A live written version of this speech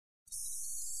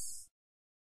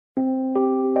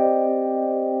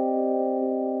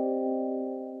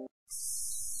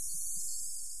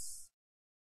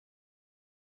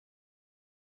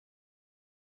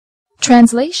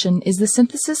Translation is the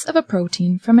synthesis of a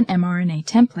protein from an mRNA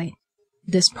template.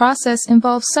 This process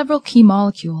involves several key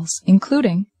molecules,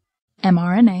 including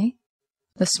mRNA,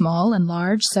 the small and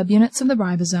large subunits of the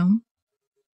ribosome,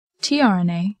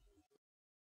 tRNA,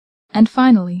 and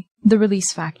finally, the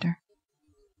release factor.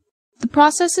 The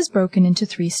process is broken into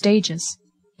 3 stages: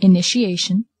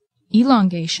 initiation,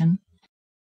 elongation,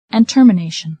 and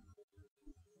termination.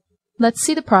 Let's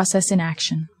see the process in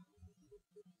action.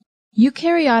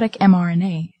 Eukaryotic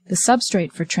mRNA, the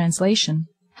substrate for translation,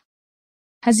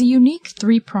 has a unique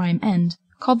 3' end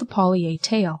called the poly-A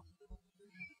tail.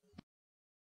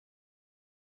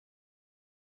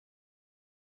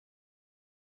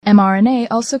 mRNA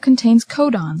also contains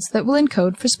codons that will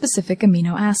encode for specific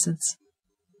amino acids.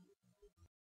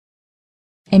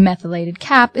 A methylated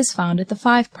cap is found at the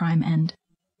 5' end.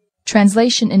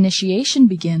 Translation initiation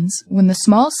begins when the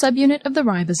small subunit of the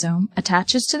ribosome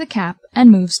attaches to the cap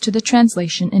and moves to the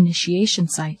translation initiation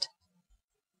site.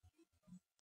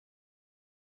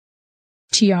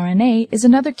 tRNA is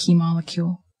another key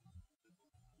molecule.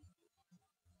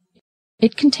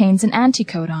 It contains an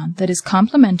anticodon that is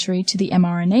complementary to the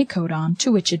mRNA codon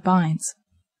to which it binds.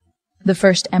 The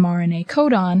first mRNA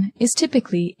codon is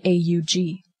typically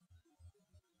AUG.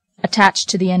 Attached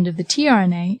to the end of the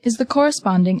tRNA is the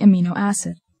corresponding amino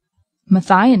acid.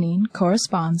 Methionine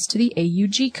corresponds to the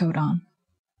AUG codon.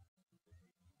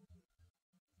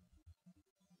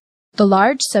 The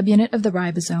large subunit of the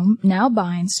ribosome now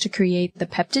binds to create the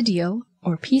peptidyl,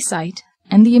 or P site,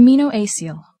 and the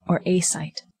aminoacyl, or A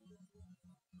site.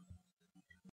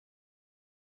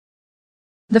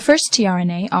 The first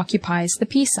tRNA occupies the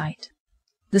P site.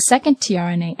 The second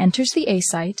tRNA enters the A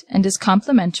site and is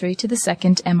complementary to the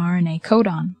second mRNA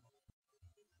codon.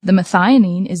 The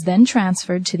methionine is then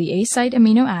transferred to the A site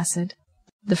amino acid,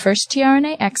 the first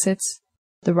tRNA exits,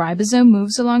 the ribosome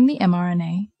moves along the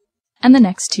mRNA, and the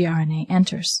next tRNA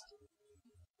enters.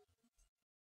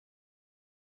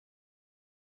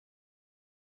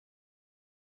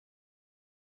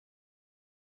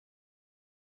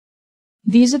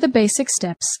 These are the basic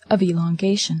steps of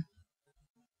elongation.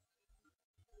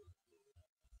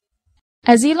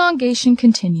 As elongation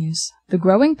continues, the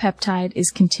growing peptide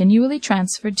is continually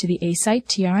transferred to the A site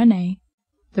tRNA,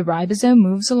 the ribosome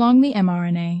moves along the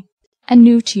mRNA, and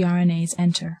new tRNAs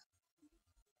enter.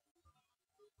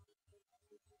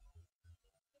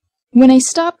 When a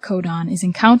stop codon is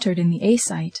encountered in the A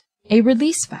site, a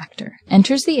release factor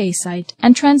enters the A site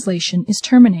and translation is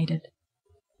terminated.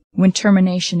 When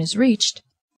termination is reached,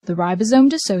 the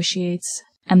ribosome dissociates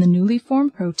and the newly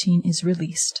formed protein is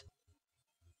released.